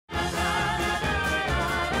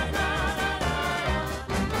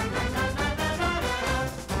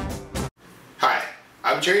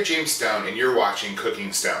I'm Jerry James Stone and you're watching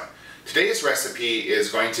Cooking Stone. Today's recipe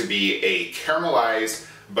is going to be a caramelized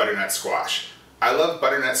butternut squash. I love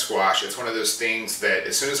butternut squash. It's one of those things that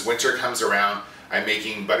as soon as winter comes around, I'm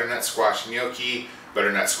making butternut squash gnocchi,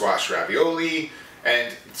 butternut squash ravioli,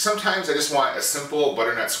 and sometimes I just want a simple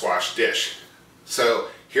butternut squash dish. So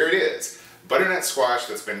here it is. Butternut squash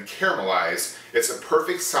that's been caramelized. It's a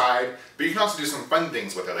perfect side, but you can also do some fun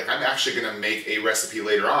things with it. Like I'm actually going to make a recipe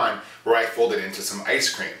later on where I fold it into some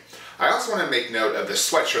ice cream. I also want to make note of the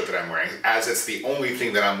sweatshirt that I'm wearing, as it's the only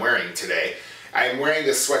thing that I'm wearing today. I'm wearing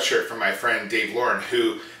this sweatshirt from my friend Dave Lauren,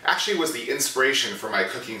 who actually was the inspiration for my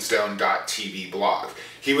cookingstone.tv blog.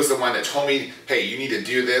 He was the one that told me, hey, you need to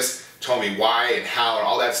do this, told me why and how and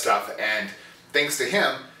all that stuff, and thanks to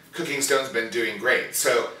him, Cooking Stone's been doing great.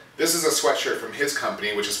 So this is a sweatshirt from his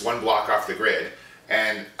company, which is one block off the grid,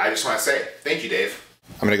 and I just want to say thank you, Dave.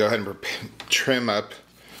 I'm going to go ahead and trim up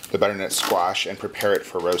the butternut squash and prepare it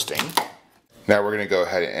for roasting. Now we're going to go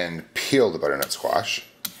ahead and peel the butternut squash.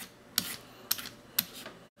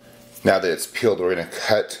 Now that it's peeled, we're going to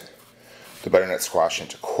cut the butternut squash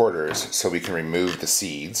into quarters so we can remove the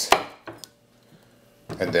seeds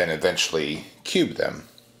and then eventually cube them.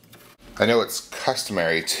 I know it's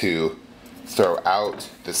customary to throw out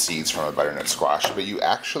the seeds from a butternut squash, but you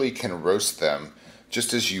actually can roast them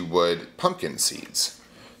just as you would pumpkin seeds.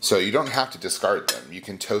 So you don't have to discard them. You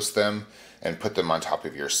can toast them and put them on top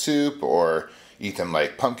of your soup or eat them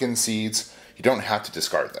like pumpkin seeds. You don't have to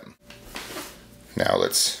discard them. Now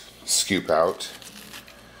let's scoop out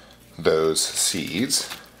those seeds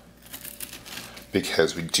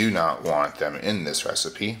because we do not want them in this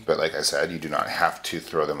recipe. But like I said, you do not have to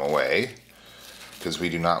throw them away, because we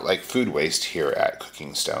do not like food waste here at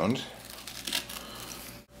Cooking Stone.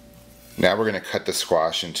 Now we're going to cut the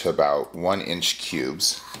squash into about 1-inch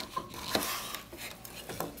cubes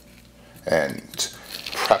and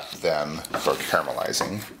prep them for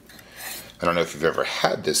caramelizing. I don't know if you've ever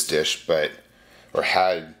had this dish, or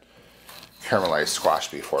had caramelized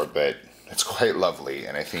squash before, but it's quite lovely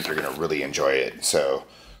and I think you're going to really enjoy it. So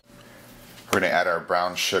we're going to add our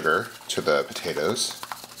brown sugar to the potatoes.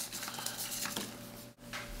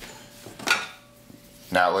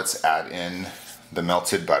 Now let's add in the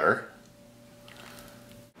melted butter.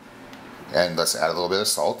 And let's add a little bit of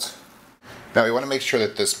salt. Now we want to make sure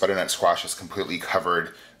that this butternut squash is completely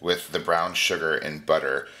covered with the brown sugar and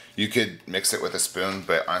butter. You could mix it with a spoon,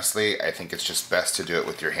 but honestly I think it's just best to do it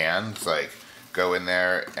with your hands. Like go in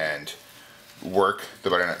there and work the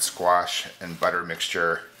butternut squash and butter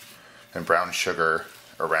mixture and brown sugar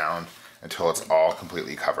around until it's all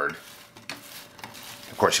completely covered.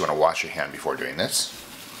 Of course you want to wash your hand before doing this.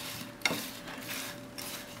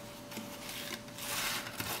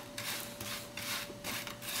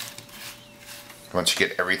 Once you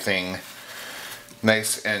get everything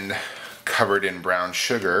nice and covered in brown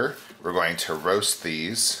sugar, we're going to roast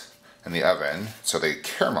these in the oven so they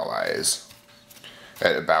caramelize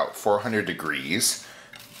at about 400 degrees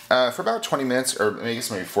for about 20 minutes or maybe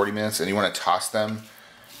 40 minutes, and you want to toss them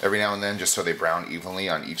every now and then just so they brown evenly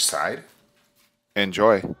on each side.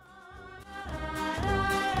 Enjoy!